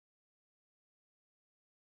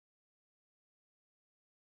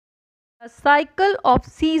A cycle of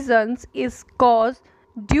seasons is caused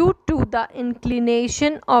due to the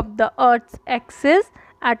inclination of the Earth's axis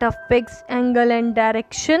at a fixed angle and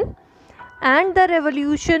direction and the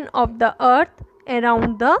revolution of the Earth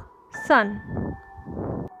around the Sun.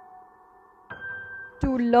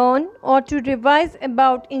 To learn or to revise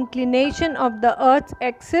about inclination of the Earth's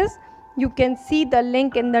axis, you can see the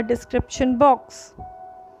link in the description box.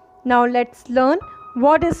 Now let's learn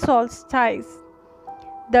what is solstice.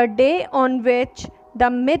 The day on which the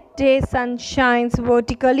midday sun shines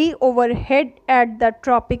vertically overhead at the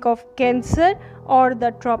Tropic of Cancer or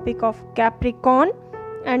the Tropic of Capricorn,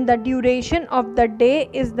 and the duration of the day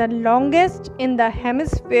is the longest in the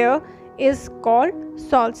hemisphere, is called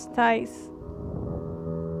solstice.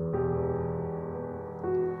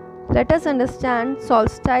 Let us understand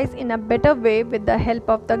solstice in a better way with the help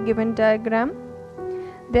of the given diagram.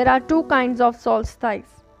 There are two kinds of solstice: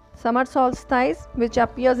 summer solstice, which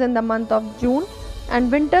appears in the month of June,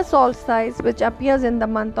 and winter solstice, which appears in the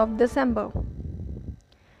month of December.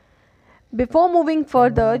 Before moving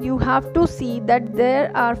further, you have to see that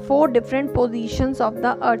there are 4 different positions of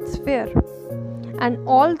the Earth's sphere, and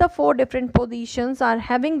all the 4 different positions are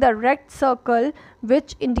having the red circle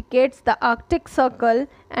which indicates the Arctic Circle,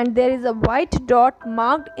 and there is a white dot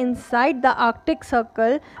marked inside the Arctic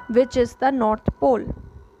Circle which is the North Pole.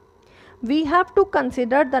 We have to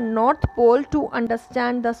consider the North Pole to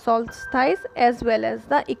understand the solstice as well as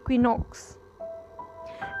the equinox.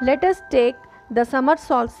 Let us take the summer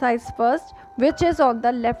solstice first, which is on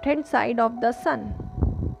the left hand side of the sun.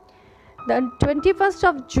 The 21st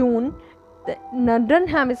of June, the northern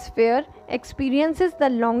hemisphere experiences the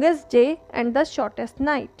longest day and the shortest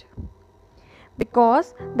night.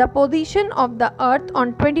 Because the position of the Earth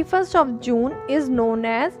on 21st of June is known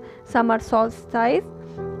as summer solstice,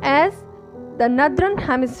 as the northern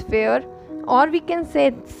hemisphere, or we can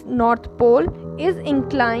say North Pole, is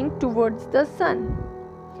inclined towards the sun,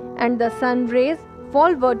 and the sun rays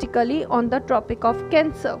fall vertically on the Tropic of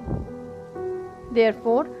Cancer.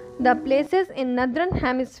 Therefore, the places in northern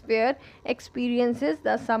hemisphere experiences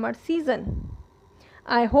the summer season.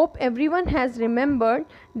 I hope everyone has remembered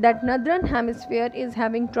that northern hemisphere is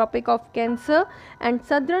having Tropic of Cancer and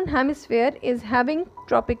southern hemisphere is having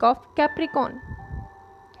Tropic of Capricorn.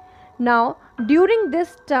 Now, during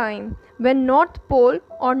this time, when North Pole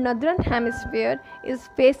or northern hemisphere is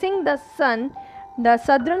facing the sun, the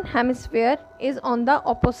southern hemisphere is on the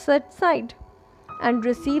opposite side and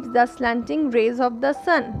receives the slanting rays of the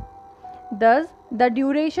sun. Thus, the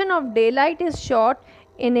duration of daylight is short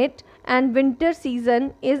in it, and winter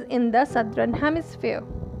season is in the southern hemisphere.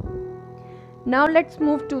 Now let's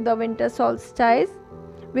move to the winter solstice,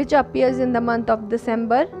 which appears in the month of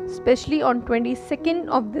December, especially on 22nd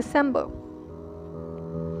of December.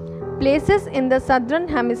 Places in the southern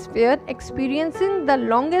hemisphere experiencing the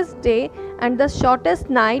longest day and the shortest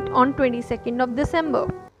night on 22nd of December,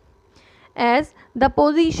 as the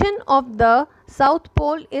position of the South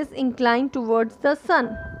Pole is inclined towards the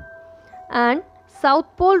sun, and South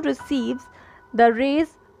Pole receives the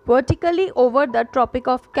rays vertically over the Tropic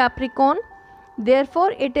of Capricorn.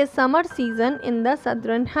 Therefore, it is summer season in the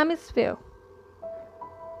southern hemisphere.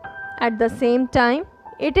 At the same time,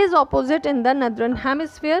 it is opposite in the northern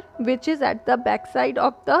hemisphere, which is at the backside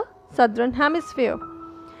of the southern hemisphere.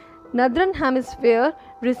 Northern hemisphere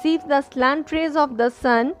receives the slant rays of the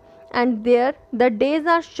sun, and there the days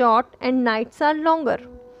are short and nights are longer.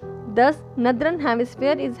 Thus, northern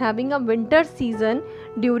hemisphere is having a winter season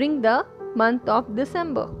during the month of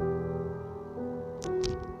December.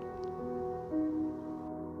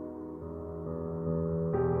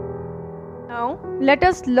 Now, let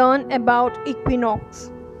us learn about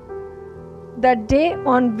equinox. The day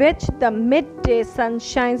on which the midday sun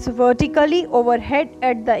shines vertically overhead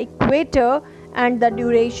at the equator and the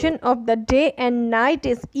duration of the day and night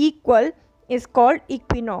is equal is called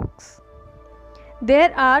equinox.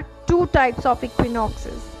 There are 2 types of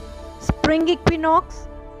equinoxes: spring equinox,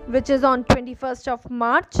 which is on 21st of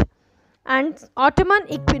March, and autumn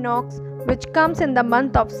equinox, which comes in the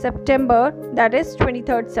month of September, that is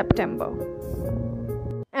 23rd September.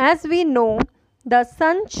 As we know, the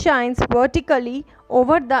sun shines vertically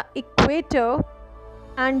over the equator,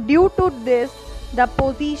 and due to this, the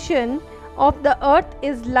position of the Earth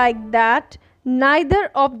is like that neither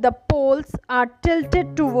of the poles are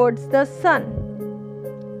tilted towards the sun,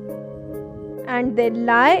 and they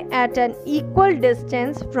lie at an equal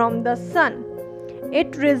distance from the sun.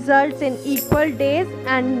 It results in equal days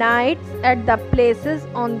and nights at the places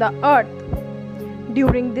on the Earth.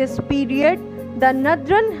 During this period, the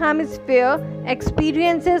northern hemisphere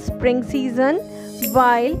experiences spring season,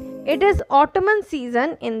 while It is autumn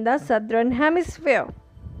season in the southern hemisphere.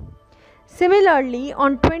 Similarly,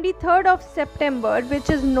 on 23rd of September,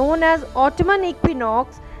 which is known as autumn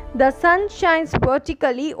equinox, the sun shines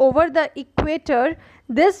vertically over the equator.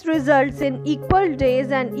 This results in equal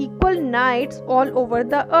days and equal nights all over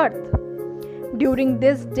the earth. During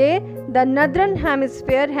this day, the northern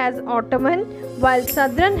hemisphere has autumn, while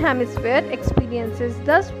southern hemisphere experiences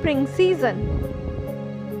the spring season.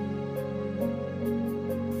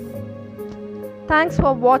 Thanks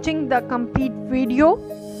for watching the complete video.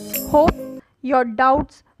 Hope your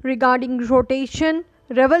doubts regarding rotation,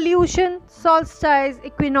 revolution, solstice,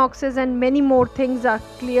 equinoxes and many more things are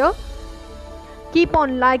clear. Keep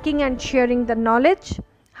on liking and sharing the knowledge.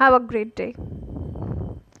 Have a great day.